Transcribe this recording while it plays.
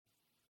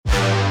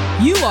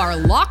You are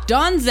Locked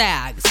On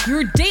Zags,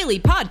 your daily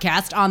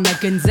podcast on the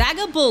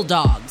Gonzaga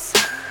Bulldogs.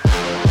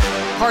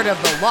 Part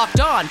of the Locked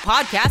On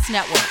Podcast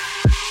Network.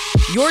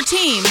 Your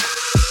team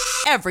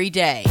every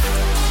day.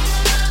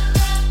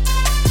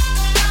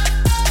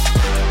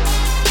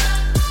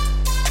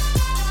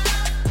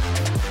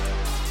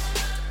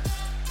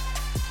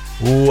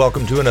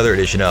 Welcome to another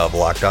edition of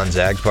Locked On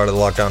Zags, part of the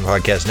Locked On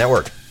Podcast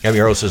Network. I'm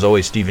your host, as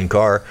always, Stephen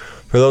Carr.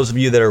 For those of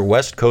you that are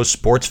West Coast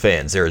sports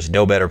fans, there is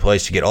no better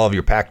place to get all of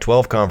your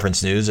Pac-12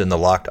 conference news than the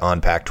Locked On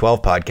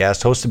Pac-12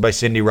 podcast, hosted by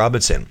Cindy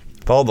Robinson.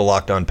 Follow the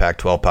Locked On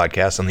Pac-12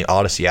 podcast on the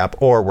Odyssey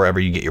app or wherever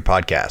you get your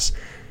podcasts.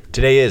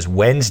 Today is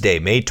Wednesday,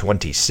 May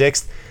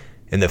 26th,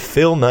 and the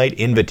Phil Knight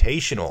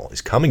Invitational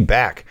is coming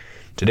back.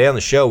 Today on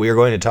the show, we are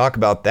going to talk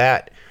about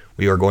that.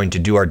 We are going to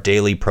do our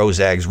daily Pro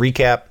Zags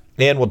recap,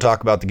 and we'll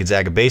talk about the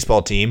Gonzaga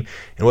baseball team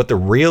and what the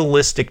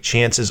realistic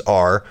chances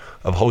are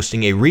of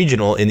hosting a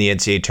regional in the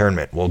NCAA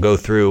tournament. We'll go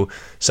through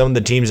some of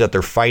the teams that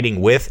they're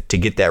fighting with to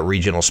get that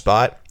regional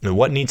spot and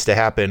what needs to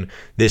happen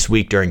this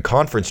week during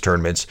conference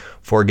tournaments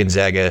for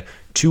Gonzaga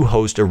to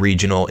host a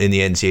regional in the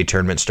NCAA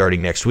tournament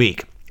starting next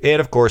week. And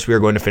of course, we are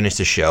going to finish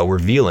the show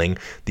revealing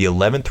the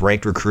 11th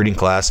ranked recruiting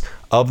class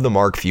of the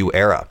Mark Few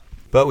era.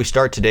 But we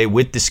start today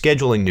with the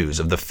scheduling news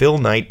of the Phil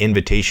Knight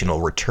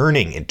Invitational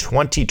returning in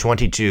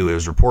 2022. It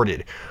was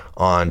reported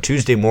on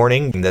Tuesday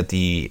morning that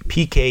the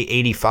PK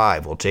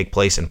 85 will take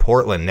place in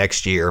Portland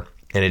next year,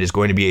 and it is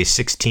going to be a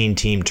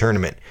 16-team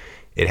tournament.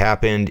 It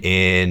happened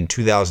in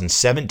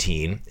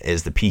 2017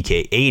 as the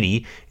PK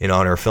 80 in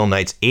honor of Phil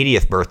Knight's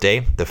 80th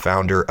birthday, the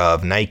founder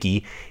of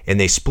Nike, and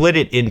they split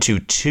it into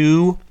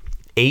two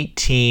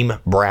 8-team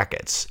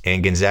brackets,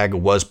 and Gonzaga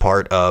was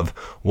part of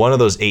one of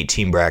those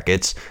 8-team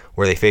brackets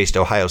where they faced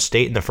Ohio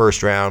State in the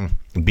first round,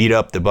 beat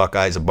up the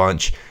Buckeyes a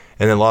bunch,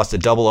 and then lost a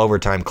double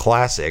overtime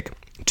classic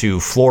to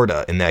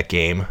Florida in that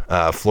game.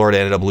 Florida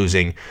ended up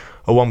losing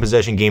a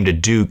one-possession game to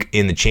Duke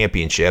in the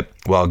championship,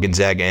 while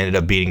Gonzaga ended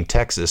up beating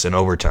Texas in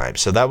overtime.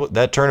 So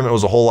that tournament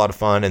was a whole lot of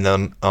fun. And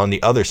then on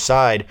the other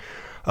side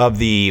of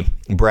the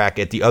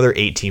bracket, the other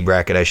 8-team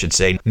bracket, I should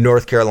say,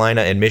 North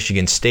Carolina and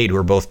Michigan State, who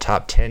were both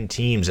top 10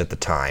 teams at the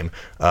time,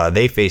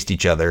 they faced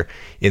each other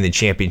in the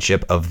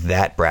championship of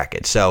that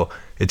bracket. So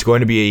it's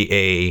going to be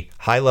a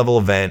high-level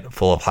event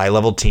full of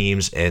high-level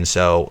teams, and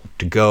so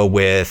to go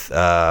with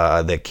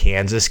the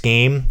Kansas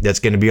game that's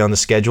going to be on the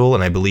schedule,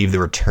 and I believe the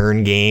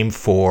return game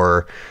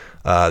for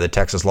the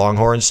Texas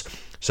Longhorns.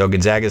 So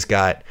Gonzaga's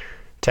got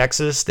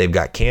Texas, they've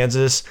got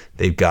Kansas,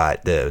 they've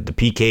got the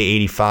PK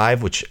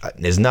 85, which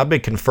has not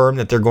been confirmed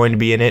that they're going to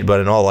be in it,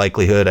 but in all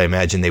likelihood, I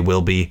imagine they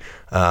will be.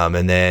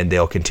 And then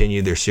they'll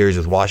continue their series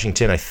with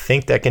Washington. I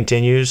think that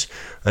continues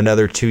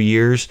another 2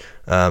 years.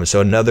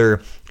 So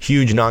another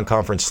huge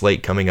non-conference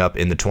slate coming up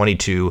in the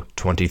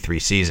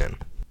 22-23 season.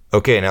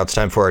 Okay, now it's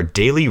time for our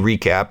daily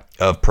recap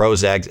of Pro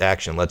Zags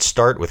action. Let's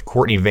start with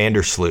Courtney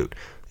Vandersloot.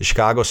 The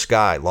Chicago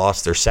Sky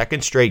lost their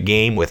second straight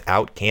game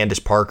without Candace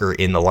Parker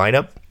in the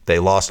lineup. They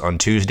lost on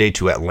Tuesday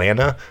to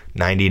Atlanta,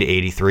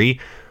 90-83.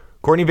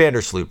 Courtney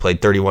Vandersloot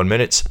played 31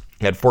 minutes,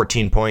 had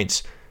 14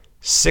 points,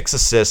 6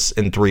 assists,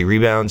 and 3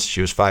 rebounds.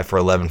 She was 5 for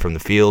 11 from the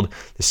field.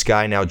 The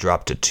Sky now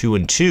dropped to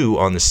 2-2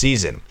 on the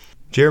season.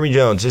 Jeremy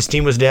Jones, his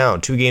team was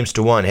down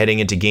 2-1 heading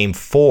into Game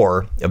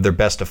 4 of their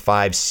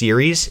best-of-5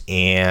 series,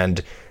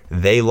 and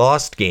they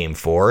lost Game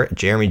 4.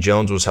 Jeremy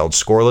Jones was held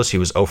scoreless. He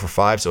was 0 for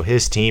 5, so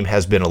his team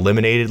has been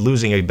eliminated,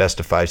 losing a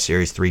best-of-5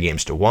 series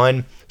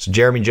 3-1. So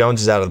Jeremy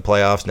Jones is out of the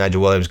playoffs.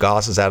 Nigel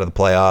Williams-Goss is out of the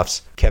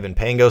playoffs. Kevin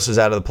Pangos is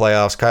out of the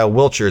playoffs. Kyle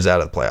Wiltshire is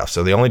out of the playoffs.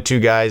 So the only two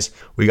guys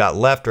we got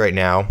left right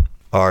now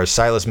are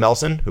Silas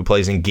Melson, who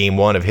plays in Game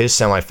 1 of his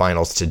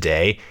semifinals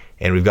today,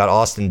 and we've got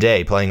Austin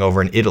Day playing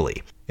over in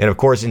Italy. And of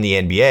course, in the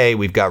NBA,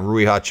 we've got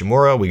Rui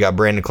Hachimura, we got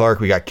Brandon Clark,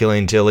 we got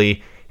Killian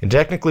Tilly, and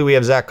technically we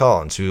have Zach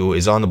Collins, who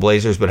is on the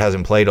Blazers but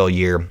hasn't played all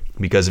year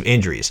because of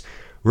injuries.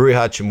 Rui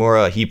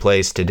Hachimura, he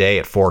plays today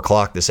at 4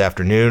 o'clock this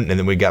afternoon, and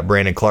then we got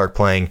Brandon Clark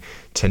playing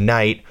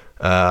tonight.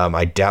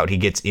 I doubt he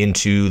gets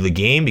into the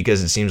game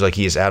because it seems like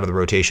he is out of the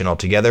rotation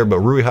altogether, but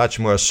Rui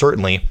Hachimura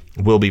certainly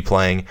will be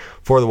playing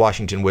for the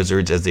Washington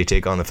Wizards as they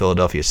take on the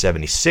Philadelphia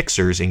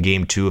 76ers in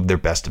Game 2 of their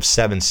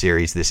best-of-7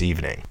 series this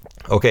evening.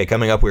 Okay,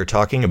 coming up, we're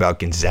talking about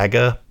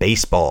Gonzaga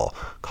baseball.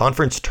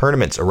 Conference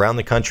tournaments around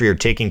the country are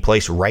taking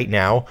place right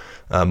now.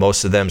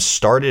 Most of them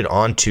started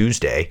on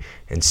Tuesday,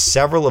 and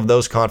several of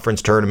those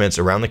conference tournaments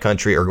around the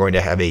country are going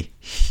to have a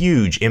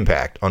huge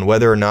impact on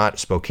whether or not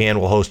Spokane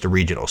will host a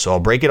regional. So I'll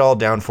break it all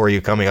down for you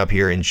coming up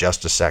here in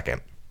just a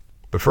second.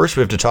 But first,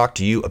 we have to talk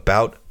to you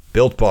about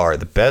Built Bar,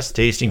 the best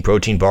tasting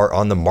protein bar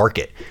on the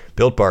market.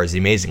 Built Bar is the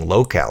amazing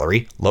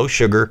low-calorie,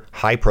 low-sugar,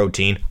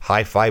 high-protein,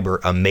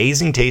 high-fiber,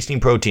 amazing tasting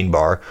protein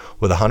bar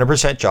with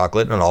 100%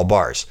 chocolate on all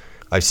bars.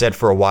 I've said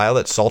for a while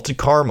that salted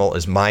caramel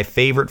is my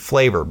favorite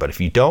flavor, but if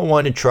you don't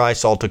want to try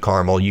salted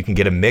caramel, you can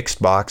get a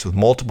mixed box with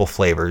multiple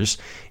flavors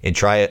and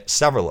try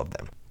several of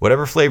them.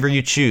 Whatever flavor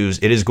you choose,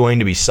 it is going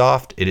to be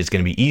soft, it is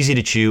going to be easy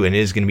to chew, and it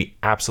is going to be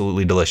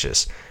absolutely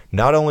delicious.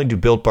 Not only do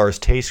Built Bars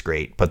taste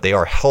great, but they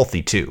are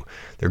healthy too.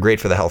 They're great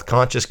for the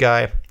health-conscious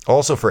guy,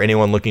 also for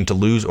anyone looking to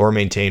lose or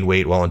maintain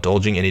weight while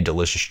indulging in a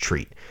delicious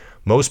treat.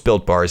 Most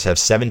Built Bars have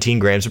 17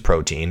 grams of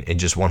protein and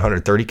just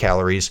 130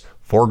 calories,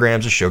 4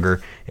 grams of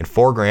sugar, and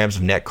 4 grams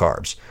of net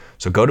carbs.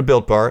 So go to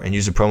Built Bar and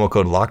use the promo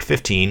code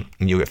LOCKED15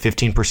 and you'll get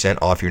 15%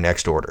 off your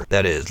next order.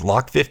 That is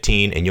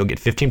LOCKED15 and you'll get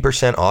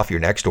 15% off your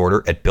next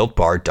order at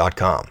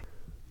BuiltBar.com.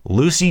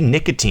 Lucy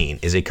Nicotine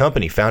is a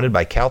company founded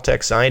by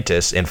Caltech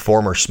scientists and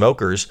former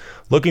smokers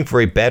looking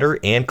for a better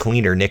and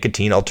cleaner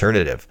nicotine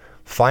alternative.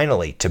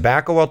 Finally,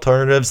 tobacco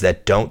alternatives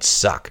that don't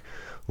suck.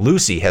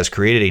 Lucy has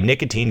created a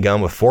nicotine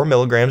gum with 4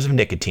 milligrams of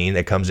nicotine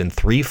that comes in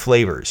 3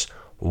 flavors: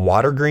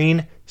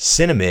 wintergreen,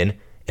 cinnamon,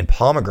 and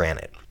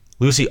pomegranate.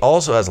 Lucy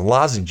also has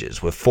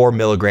lozenges with 4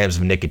 milligrams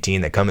of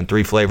nicotine that come in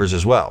 3 flavors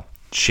as well: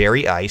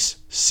 cherry ice,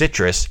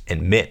 citrus,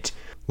 and mint.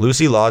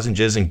 Lucy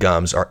lozenges and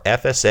gums are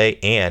FSA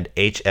and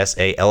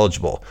HSA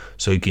eligible,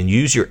 so you can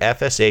use your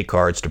FSA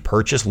cards to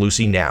purchase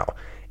Lucy now,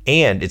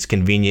 and it's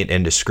convenient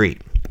and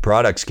discreet.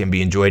 Products can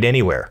be enjoyed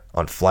anywhere,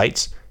 on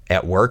flights,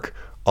 at work,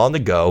 on the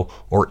go,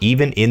 or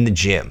even in the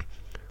gym.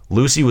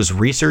 Lucy was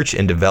researched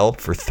and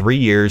developed for 3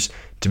 years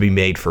to be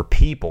made for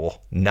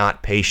people,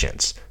 not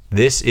patients.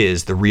 This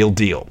is the real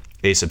deal.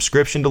 A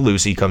subscription to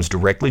Lucy comes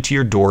directly to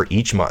your door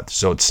each month,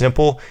 so it's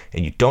simple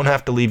and you don't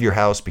have to leave your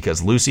house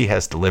because Lucy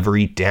has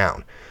delivery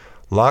down.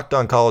 Locked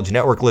On College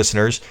Network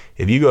listeners,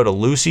 if you go to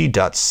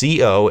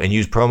lucy.co and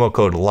use promo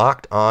code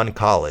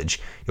LOCKEDONCollege,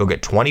 you'll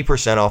get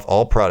 20% off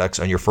all products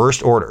on your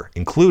first order,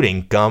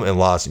 including gum and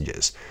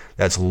lozenges.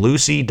 That's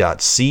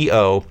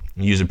lucy.co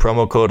and use the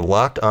promo code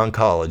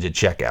LOCKEDONCollege at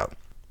checkout.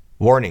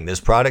 Warning, this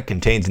product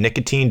contains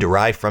nicotine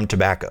derived from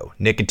tobacco.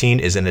 Nicotine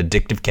is an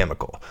addictive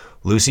chemical.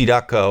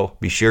 Lucy.co,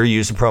 be sure to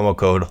use the promo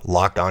code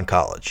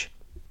LOCKEDONCollege.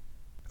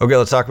 Okay,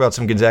 let's talk about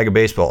some Gonzaga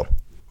baseball.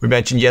 We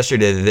mentioned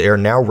yesterday that they are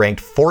now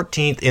ranked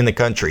 14th in the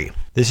country.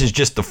 This is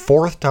just the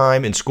 4th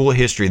time in school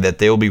history that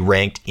they will be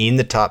ranked in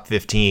the top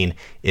 15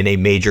 in a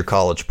major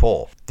college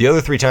poll. The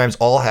other 3 times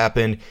all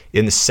happened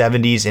in the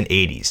 70s and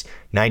 80s.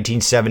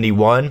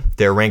 1971,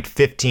 they're ranked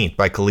 15th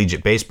by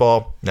Collegiate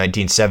Baseball.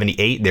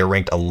 1978, they're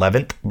ranked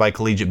 11th by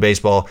Collegiate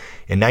Baseball.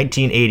 In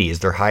 1980 is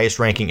their highest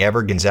ranking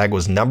ever. Gonzaga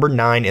was number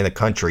 9 in the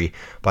country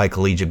by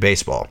Collegiate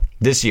Baseball.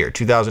 This year,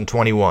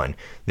 2021,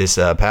 this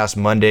past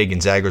Monday,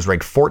 Gonzaga was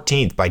ranked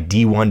 14th by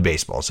D1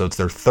 Baseball. So it's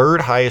their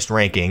 3rd highest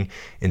ranking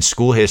in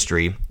school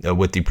history,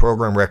 with the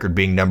program record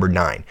being number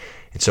 9.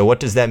 And so what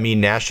does that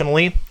mean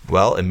nationally?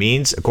 Well, it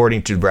means,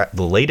 according to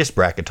the latest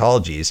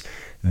bracketologies,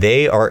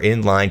 they are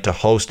in line to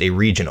host a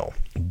regional,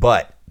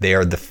 but they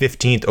are the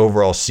 15th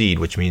overall seed,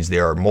 which means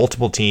there are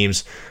multiple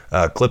teams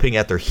clipping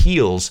at their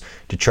heels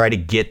to try to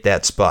get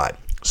that spot.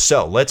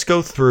 So let's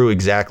go through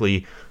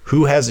exactly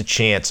who has a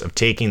chance of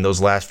taking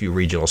those last few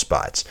regional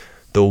spots.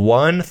 The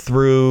 1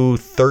 through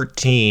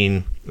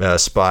 13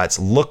 spots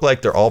look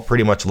like they're all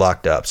pretty much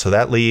locked up. So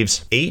that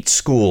leaves 8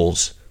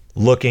 schools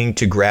looking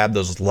to grab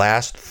those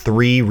last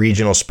 3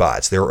 regional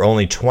spots. There are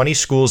only 20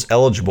 schools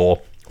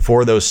eligible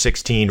for those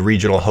 16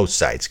 regional host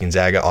sites.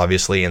 Gonzaga,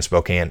 obviously, and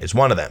Spokane is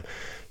one of them.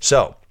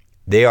 So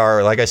they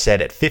are, like I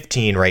said, at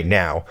 15 right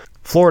now.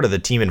 Florida, the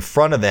team in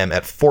front of them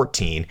at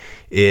 14,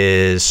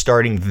 is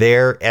starting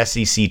their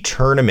SEC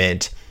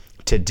tournament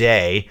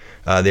today.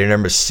 They're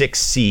number 6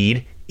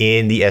 seed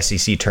in the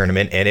SEC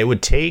tournament, and it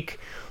would take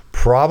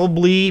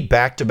probably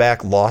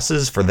back-to-back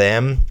losses for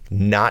them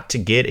not to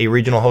get a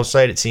regional host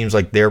site. It seems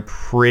like they're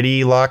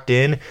pretty locked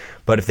in,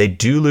 but if they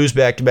do lose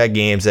back-to-back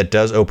games, that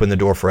does open the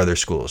door for other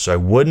schools. So I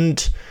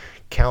wouldn't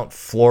count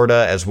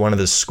Florida as one of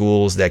the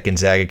schools that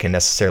Gonzaga can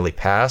necessarily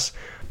pass.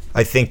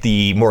 I think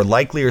the more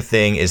likelier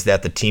thing is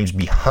that the teams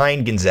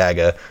behind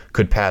Gonzaga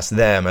could pass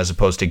them as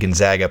opposed to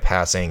Gonzaga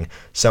passing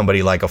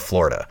somebody like a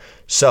Florida.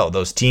 So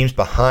those teams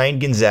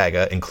behind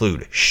Gonzaga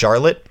include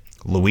Charlotte,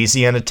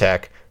 Louisiana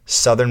Tech,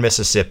 Southern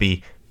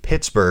Mississippi,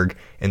 Pittsburgh,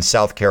 and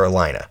South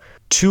Carolina.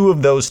 2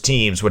 of those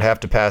teams would have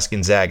to pass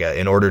Gonzaga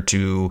in order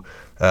to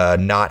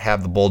not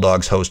have the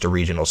Bulldogs host a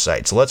regional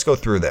site. So let's go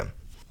through them.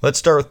 Let's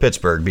start with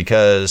Pittsburgh,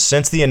 because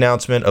since the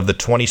announcement of the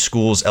 20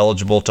 schools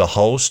eligible to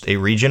host a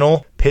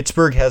regional,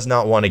 Pittsburgh has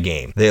not won a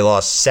game. They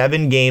lost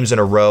 7 games in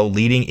a row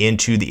leading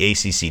into the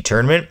ACC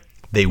tournament.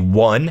 They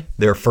won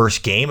their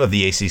first game of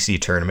the ACC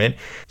tournament,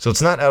 so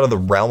it's not out of the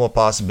realm of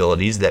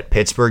possibilities that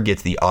Pittsburgh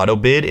gets the auto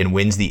bid and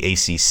wins the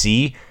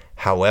ACC.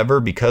 However,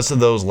 because of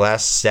those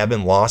last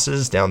 7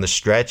 losses down the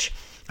stretch,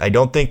 I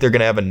don't think they're going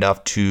to have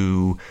enough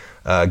to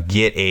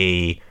get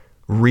a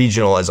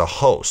regional as a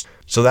host.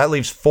 So that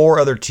leaves 4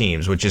 other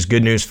teams, which is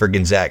good news for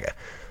Gonzaga.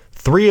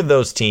 3 of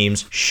those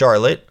teams,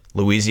 Charlotte,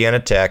 Louisiana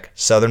Tech,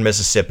 Southern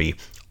Mississippi,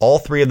 all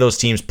 3 of those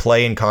teams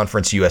play in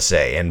Conference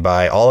USA, and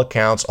by all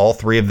accounts, all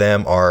 3 of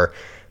them are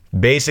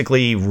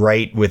basically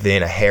right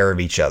within a hair of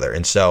each other.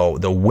 And so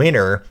the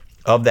winner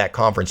of that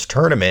conference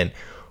tournament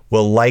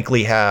will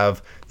likely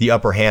have the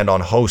upper hand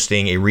on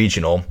hosting a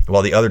regional,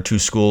 while the other two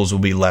schools will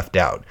be left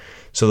out.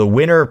 So the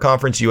winner of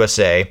Conference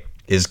USA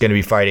is going to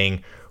be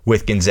fighting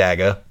with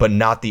Gonzaga, but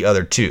not the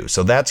other two.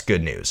 So that's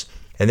good news.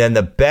 And then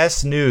the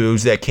best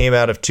news that came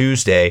out of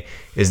Tuesday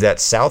is that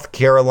South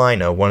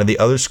Carolina, one of the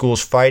other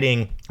schools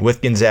fighting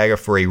with Gonzaga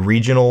for a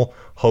regional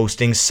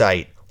hosting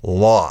site,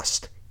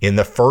 lost in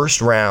the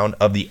first round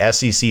of the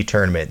SEC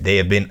tournament. They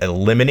have been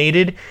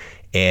eliminated,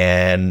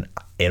 and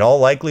in all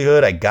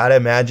likelihood, I gotta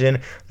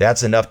imagine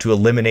that's enough to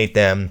eliminate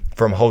them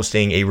from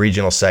hosting a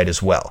regional site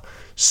as well.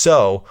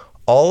 So,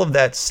 all of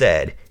that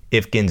said,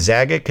 if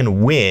Gonzaga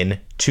can win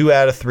 2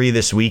 out of 3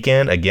 this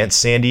weekend against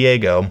San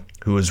Diego,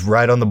 who is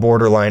right on the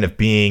borderline of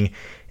being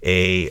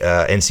a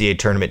NCAA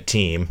tournament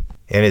team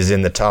and is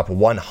in the top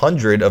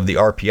 100 of the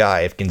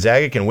RPI, if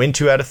Gonzaga can win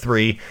 2 out of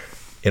 3,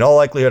 in all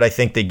likelihood, I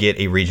think they get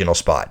a regional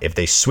spot. If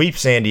they sweep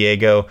San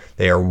Diego,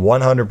 they are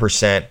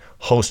 100%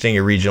 hosting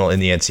a regional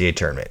in the NCAA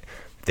tournament.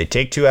 If they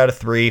take 2 out of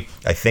 3,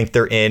 I think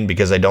they're in,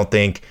 because I don't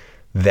think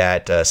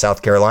that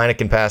South Carolina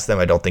can pass them.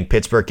 I don't think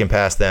Pittsburgh can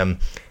pass them.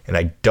 And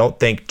I don't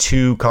think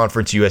 2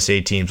 Conference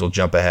USA teams will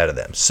jump ahead of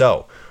them.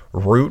 So,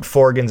 root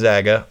for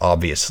Gonzaga,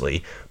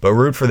 obviously, but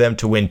root for them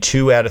to win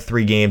 2 out of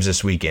 3 games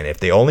this weekend. If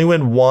they only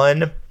win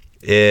 1,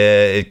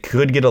 it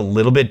could get a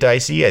little bit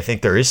dicey. I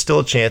think there is still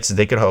a chance that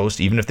they could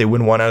host, even if they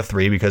win 1 out of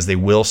 3, because they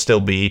will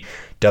still be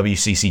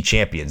WCC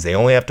champions. They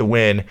only have to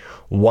win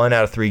 1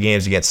 out of 3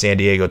 games against San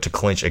Diego to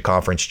clinch a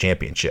conference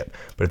championship.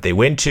 But if they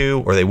win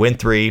 2 or they win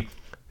 3,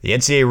 the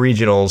NCAA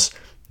regionals,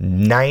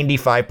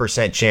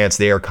 95% chance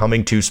they are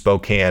coming to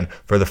Spokane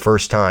for the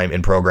first time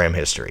in program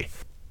history.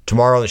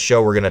 Tomorrow on the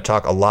show, we're going to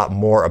talk a lot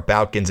more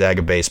about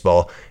Gonzaga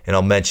baseball, and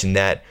I'll mention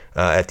that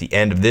at the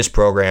end of this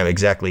program,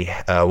 exactly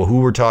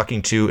who we're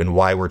talking to and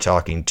why we're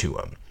talking to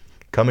them.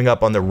 Coming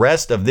up on the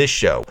rest of this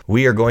show,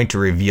 we are going to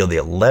reveal the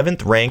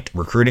 11th ranked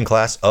recruiting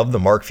class of the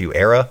Mark Few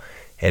era,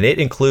 and it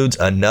includes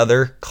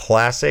another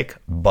classic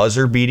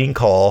buzzer-beating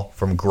call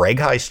from Greg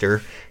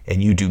Heister,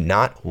 and you do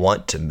not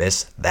want to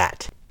miss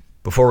that.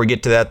 Before we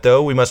get to that,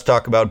 though, we must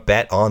talk about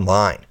Bet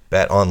Online.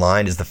 Bet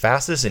Online is the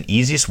fastest and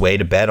easiest way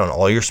to bet on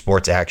all your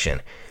sports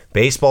action.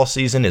 Baseball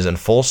season is in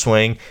full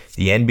swing.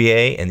 The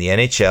NBA and the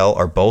NHL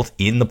are both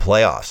in the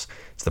playoffs.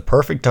 It's the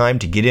perfect time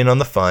to get in on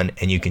the fun,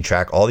 and you can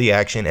track all the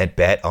action at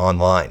Bet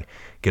Online.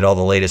 Get all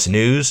the latest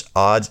news,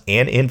 odds,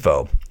 and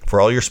info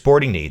for all your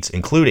sporting needs,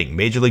 including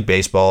Major League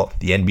Baseball,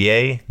 the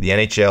NBA, the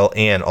NHL,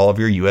 and all of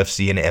your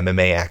UFC and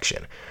MMA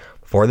action.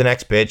 For the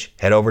next pitch,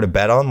 head over to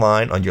Bet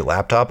Online on your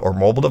laptop or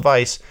mobile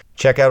device.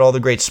 Check out all the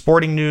great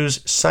sporting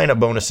news,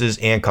 sign-up bonuses,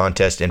 and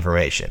contest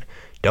information.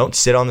 Don't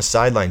sit on the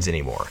sidelines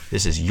anymore.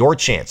 This is your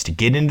chance to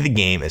get into the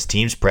game as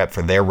teams prep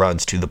for their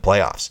runs to the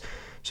playoffs.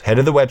 So head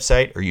to the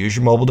website or use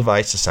your mobile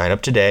device to sign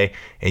up today,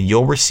 and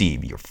you'll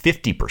receive your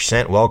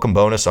 50% welcome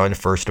bonus on your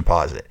first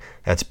deposit.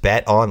 That's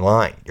Bet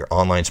Online, your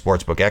online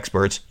sportsbook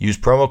experts. Use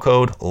promo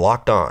code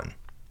LOCKEDON.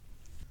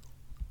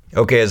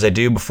 Okay, as I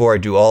do before I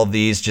do all of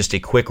these, just a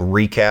quick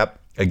recap.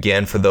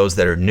 Again, for those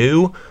that are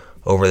new,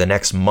 over the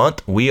next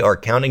month, we are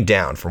counting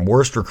down from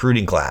worst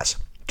recruiting class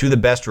to the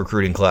best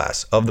recruiting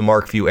class of the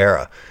Mark Few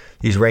era.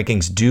 These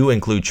rankings do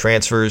include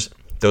transfers.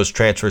 Those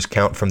transfers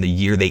count from the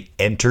year they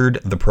entered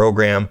the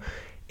program,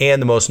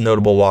 and the most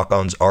notable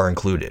walk-ons are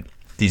included.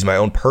 These are my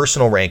own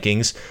personal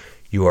rankings.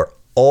 You are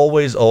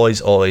always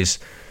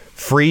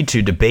free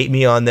to debate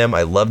me on them.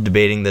 I love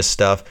debating this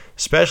stuff,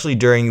 especially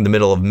during the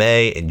middle of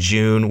May and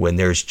June when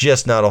there's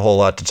just not a whole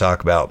lot to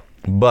talk about.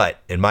 But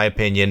in my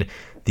opinion,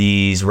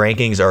 these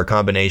rankings are a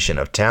combination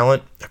of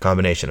talent, a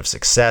combination of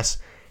success,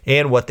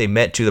 and what they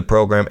meant to the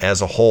program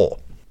as a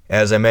whole.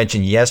 As I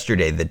mentioned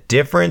yesterday, the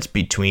difference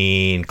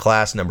between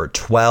class number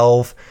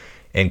 12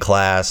 and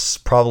class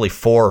probably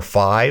 4 or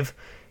 5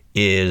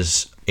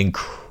 is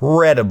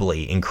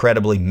incredibly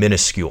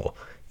minuscule.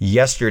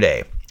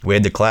 Yesterday, we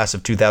had the class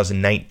of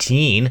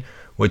 2019,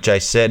 which I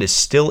said is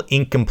still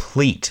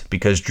incomplete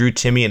because Drew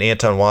Timme and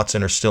Anton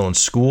Watson are still in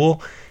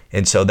school.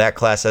 And so that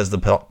class has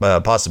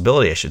the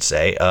possibility, I should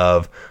say,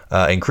 of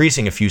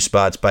increasing a few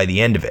spots by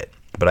the end of it.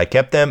 But I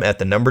kept them at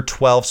the number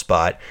 12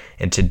 spot,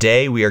 and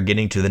today we are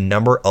getting to the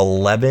number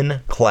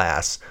 11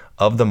 class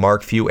of the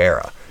Mark Few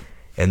era.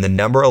 And the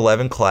number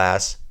 11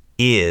 class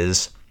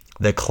is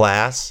the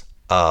class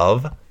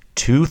of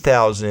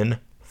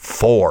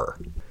 2004.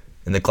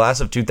 And the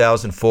class of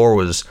 2004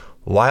 was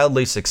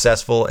wildly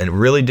successful and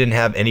really didn't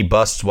have any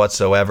busts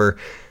whatsoever.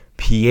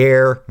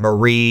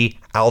 Pierre-Marie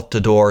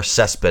Altidore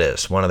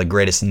Cespedes, one of the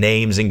greatest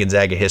names in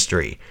Gonzaga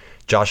history.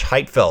 Josh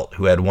Heitfeld,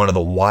 who had one of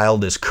the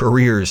wildest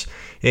careers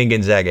in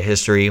Gonzaga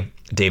history.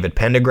 David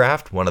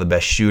Pendergraft, one of the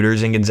best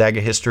shooters in Gonzaga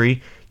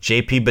history.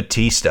 JP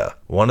Batista,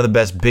 one of the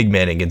best big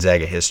men in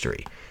Gonzaga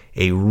history.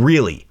 A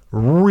really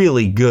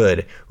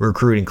good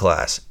recruiting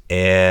class.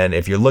 And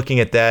if you're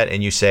looking at that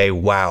and you say,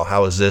 wow,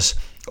 how is this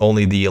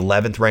only the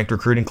 11th ranked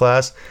recruiting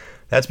class?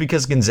 That's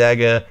because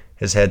Gonzaga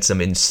has had some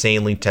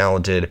insanely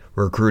talented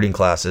recruiting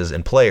classes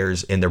and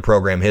players in their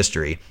program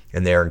history,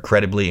 and they are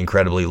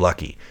incredibly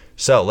lucky.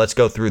 So let's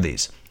go through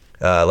these.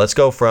 Let's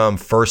go from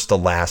first to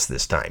last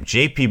this time.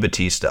 JP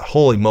Batista,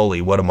 holy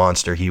moly, what a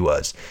monster he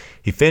was.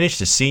 He finished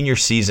his senior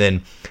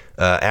season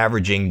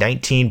averaging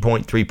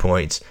 19.3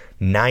 points,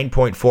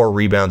 9.4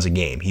 rebounds a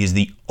game. He's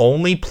the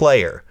only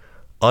player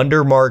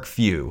under Mark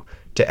Few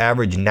to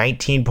average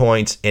 19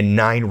 points and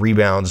 9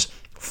 rebounds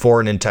for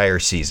an entire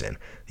season.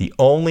 The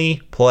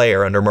only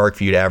player under Mark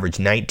Few to average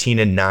 19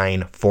 and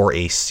 9 for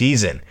a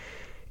season.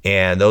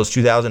 And those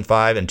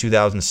 2005 and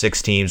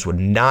 2006 teams would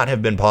not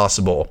have been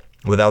possible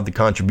without the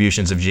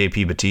contributions of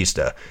JP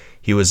Batista.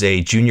 He was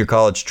a junior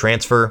college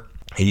transfer.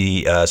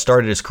 He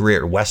started his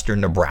career at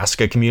Western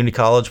Nebraska Community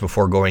College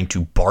before going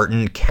to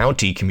Barton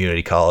County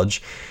Community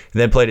College,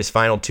 and then played his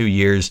final 2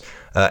 years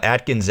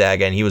at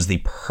Gonzaga, and he was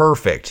the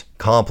perfect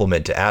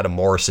complement to Adam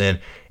Morrison,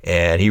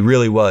 and he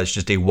really was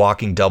just a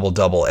walking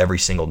double-double every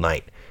single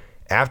night.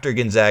 After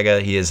Gonzaga,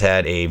 he has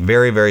had a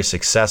very, very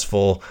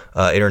successful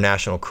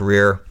international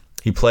career.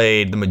 He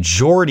played the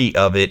majority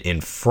of it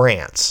in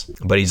France,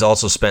 but he's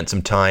also spent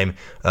some time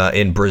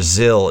in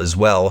Brazil as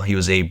well. He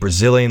was a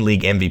Brazilian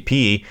League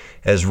MVP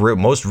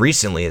most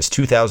recently as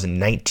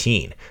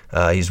 2019.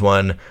 He's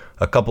won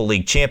a couple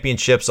league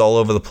championships all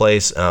over the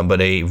place, but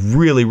a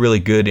really, really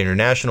good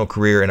international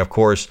career, and of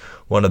course,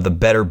 one of the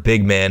better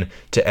big men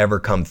to ever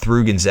come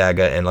through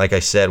Gonzaga, and like I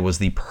said, was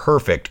the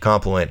perfect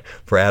complement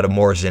for Adam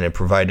Morrison and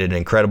provided an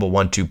incredible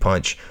 1-2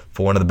 punch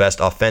for one of the best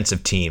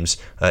offensive teams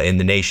in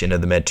the nation of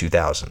the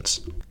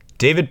mid-2000s.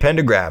 David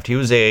Pendergraft, he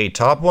was a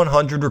top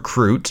 100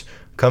 recruit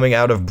coming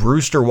out of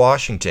Brewster,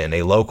 Washington,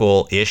 a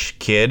local-ish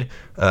kid,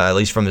 at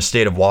least from the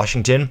state of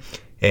Washington.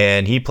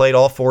 And he played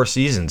all 4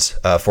 seasons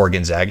for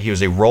Gonzaga. He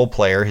was a role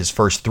player his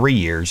first 3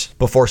 years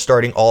before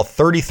starting all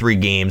 33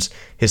 games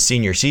his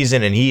senior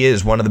season, and he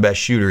is one of the best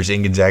shooters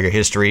in Gonzaga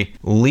history,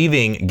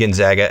 leaving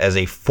Gonzaga as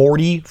a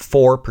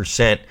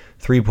 44%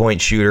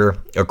 three-point shooter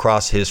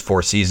across his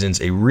 4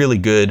 seasons. A really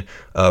good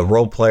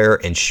role player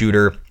and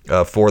shooter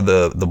for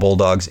the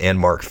Bulldogs and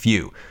Mark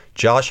Few.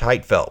 Josh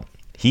Heitfeld,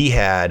 he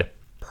had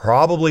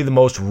probably the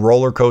most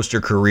roller coaster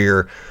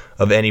career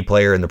of any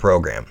player in the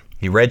program.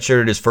 He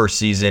redshirted his first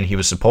season. He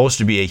was supposed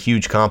to be a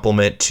huge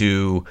compliment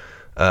to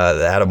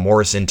the Adam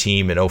Morrison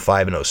team in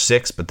 05 and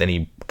 06, but then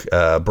he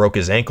broke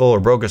his ankle or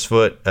broke his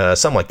foot,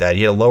 something like that.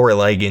 He had a lower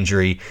leg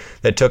injury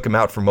that took him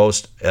out for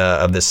most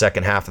of the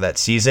second half of that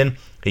season.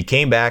 He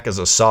came back as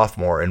a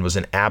sophomore and was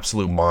an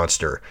absolute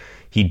monster.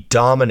 He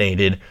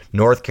dominated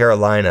North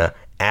Carolina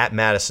at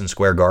Madison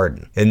Square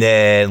Garden. And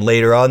then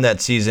later on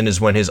that season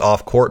is when his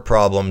off-court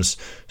problems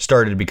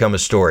started to become a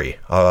story.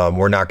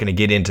 We're not going to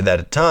get into that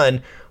a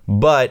ton,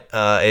 but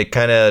it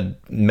kind of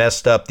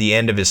messed up the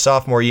end of his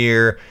sophomore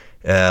year,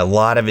 a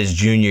lot of his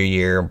junior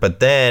year. But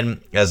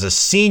then as a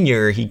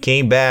senior, he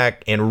came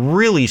back and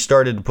really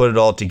started to put it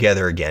all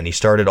together again. He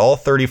started all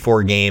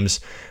 34 games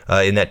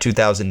in that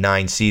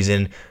 2009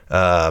 season,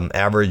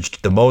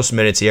 averaged the most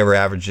minutes he ever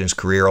averaged in his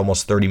career,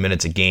 almost 30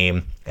 minutes a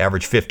game,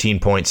 averaged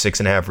 15 points,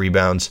 6.5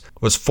 rebounds,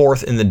 was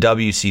 4th in the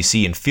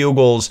WCC in field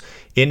goals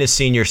in his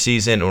senior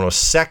season, and was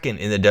 2nd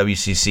in the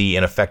WCC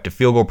in effective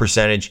field goal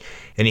percentage,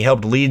 and he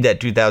helped lead that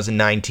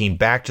 2009 team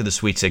back to the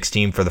Sweet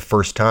 16 for the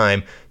first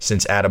time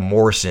since Adam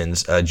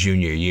Morrison's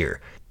junior year.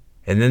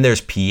 And then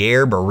there's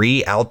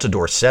Pierre-Marie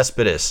Altidore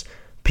Cespedes,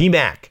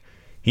 PMAC.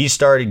 He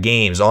started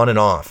games on and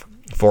off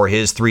for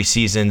his 3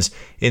 seasons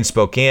in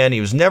Spokane.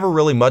 He was never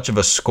really much of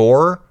a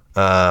scorer,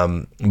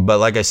 but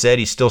like I said,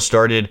 he still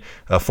started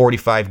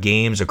 45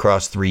 games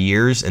across 3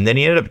 years, and then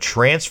he ended up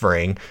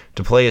transferring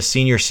to play a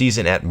senior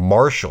season at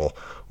Marshall,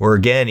 where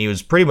again, he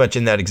was pretty much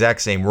in that exact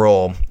same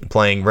role,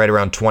 playing right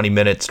around 20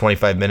 minutes,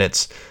 25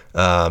 minutes.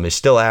 He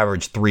still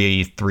averaged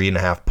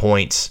 3.5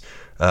 points,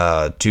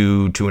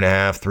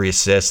 2.5, 3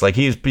 assists. Like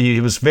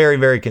he was very,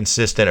 very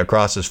consistent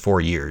across his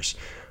 4 years.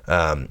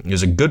 He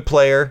was a good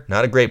player,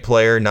 not a great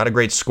player, not a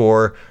great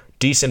scorer,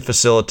 decent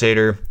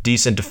facilitator,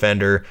 decent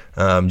defender,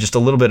 just a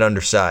little bit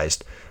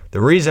undersized. The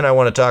reason I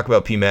want to talk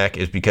about PMAC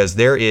is because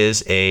there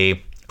is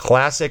a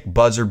classic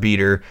buzzer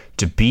beater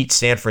to beat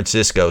San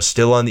Francisco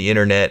still on the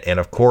internet, and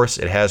of course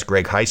it has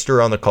Greg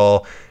Heister on the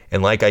call.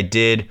 And like I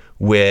did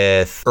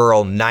with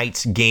Earl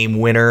Knight's game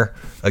winner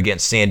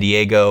against San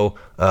Diego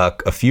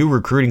a few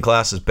recruiting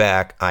classes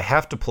back, I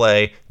have to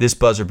play this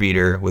buzzer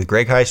beater with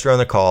Greg Heister on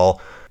the call.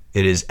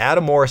 It is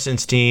Adam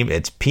Morrison's team.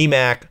 It's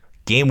PMAC,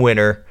 game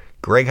winner,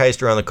 Greg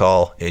Heister on the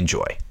call.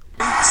 Enjoy.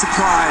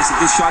 Surprised that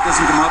this shot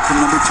doesn't come up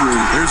from number 3.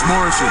 Here's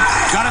Morrison.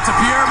 Got it to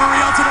Pierre-Marie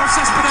Altidore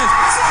Cespedes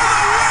for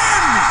the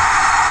win!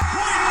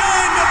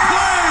 0.9 to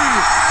play,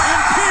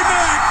 and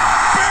PMAC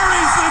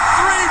buries the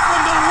 3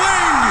 from the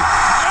wing.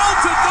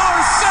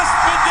 Altidore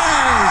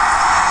Cespedes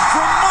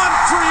from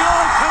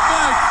Montreal,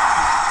 Quebec.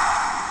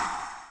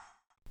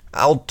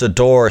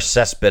 Altidore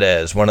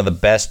Cespedes, one of the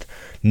best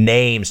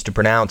names to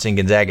pronounce in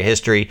Gonzaga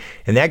history,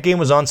 and that game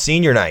was on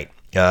senior night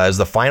as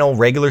the final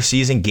regular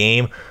season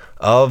game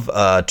of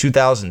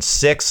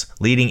 2006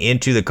 leading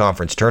into the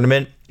conference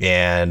tournament,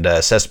 and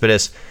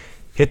Cespedes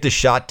hit the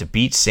shot to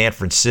beat San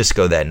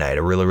Francisco that night.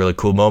 A really, really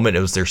cool moment.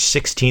 It was their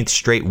 16th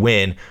straight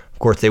win. Of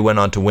course, they went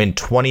on to win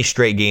 20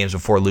 straight games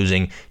before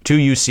losing to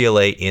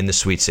UCLA in the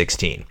Sweet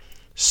 16.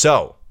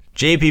 So,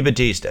 JP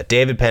Batista,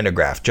 David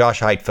Pendergraft, Josh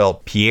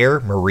Heitfeld,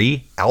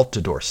 Pierre-Marie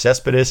Altidore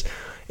Cespedes,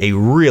 a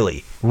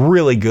really,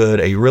 really good,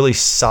 a really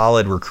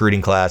solid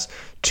recruiting class.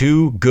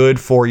 2 good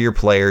 4-year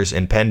players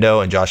in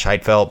Pendo and Josh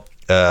Heitfeld.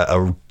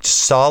 A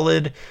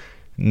solid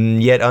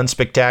yet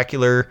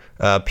unspectacular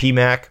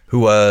PMAC, who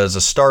was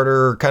a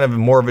starter, kind of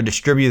more of a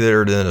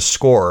distributor than a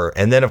scorer.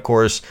 And then, of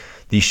course,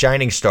 the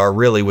shining star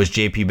really was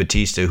JP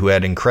Batista, who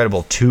had an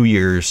incredible 2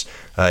 years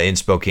in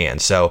Spokane.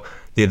 So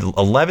the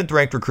 11th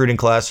ranked recruiting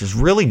class, there's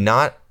really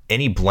not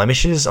any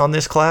blemishes on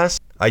this class.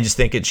 I just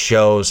think it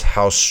shows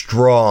how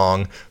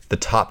strong the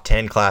top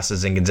 10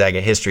 classes in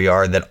Gonzaga history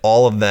are, that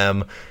all of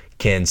them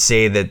can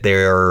say that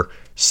they're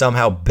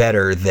somehow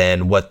better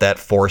than what that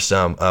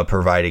foursome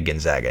provided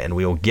Gonzaga. And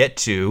we will get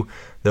to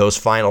those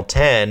final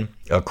 10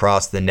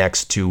 across the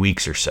next 2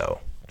 weeks or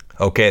so.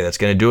 Okay, that's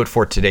going to do it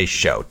for today's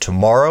show.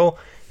 Tomorrow,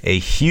 a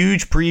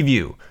huge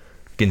preview.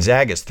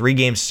 Gonzaga's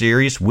 3-game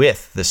series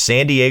with the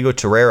San Diego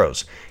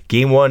Toreros.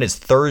 Game 1 is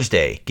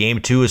Thursday. Game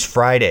 2 is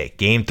Friday.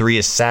 Game 3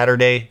 is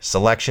Saturday.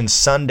 Selection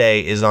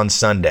Sunday is on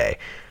Sunday.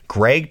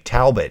 Greg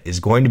Talbot is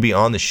going to be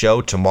on the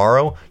show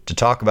tomorrow to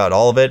talk about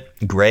all of it.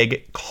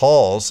 Greg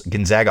calls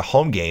Gonzaga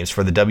home games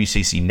for the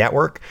WCC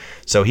network,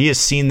 so he has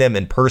seen them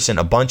in person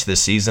a bunch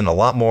this season, a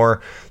lot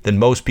more than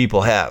most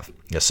people have.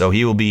 So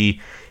he will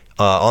be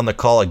on the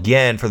call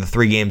again for the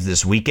 3 games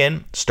this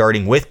weekend,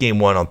 starting with Game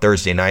 1 on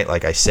Thursday night,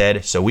 like I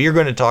said. So we are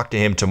going to talk to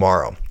him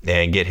tomorrow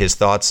and get his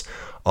thoughts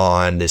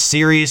on this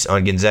series,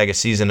 on Gonzaga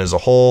season as a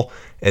whole.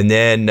 And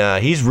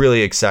then he's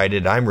really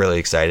excited, I'm really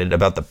excited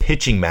about the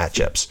pitching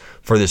matchups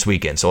for this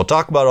weekend. So we'll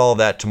talk about all of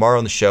that tomorrow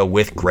on the show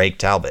with Greg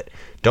Talbot.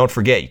 Don't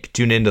forget, you can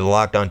tune into the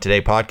Locked On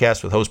Today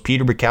podcast with host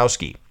Peter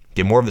Bukowski.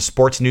 Get more of the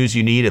sports news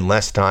you need in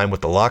less time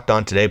with the Locked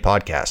On Today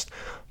podcast.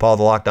 Follow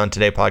the Locked On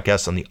Today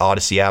podcast on the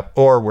Odyssey app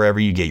or wherever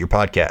you get your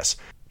podcasts.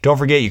 Don't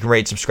forget, you can rate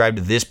and subscribe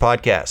to this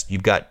podcast.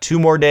 You've got 2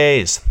 more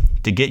days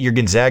to get your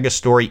Gonzaga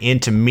story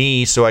into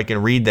me so I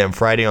can read them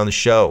Friday on the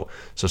show.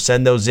 So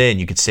send those in.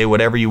 You can say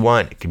whatever you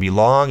want. It can be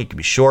long, it can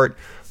be short,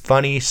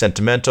 funny,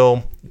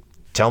 sentimental.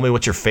 Tell me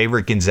what your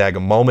favorite Gonzaga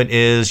moment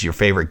is, your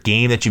favorite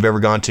game that you've ever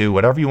gone to.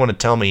 Whatever you want to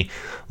tell me,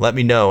 let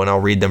me know, and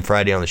I'll read them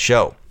Friday on the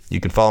show. You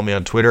can follow me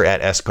on Twitter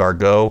at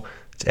SCargo.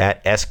 It's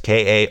at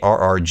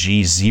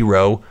SKARRG0.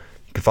 You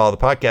can follow the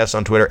podcast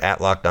on Twitter at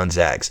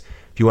LockedOnZags.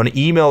 If you want to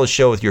email the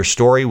show with your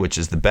story, which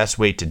is the best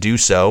way to do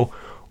so,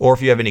 or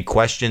if you have any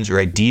questions or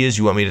ideas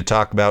you want me to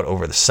talk about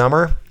over the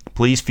summer,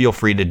 please feel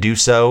free to do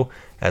so.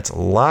 That's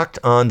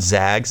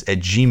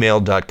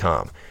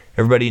lockedonzags@gmail.com.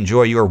 Everybody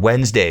enjoy your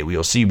Wednesday. We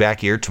will see you back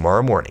here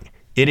tomorrow morning.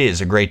 It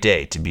is a great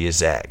day to be a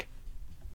Zag.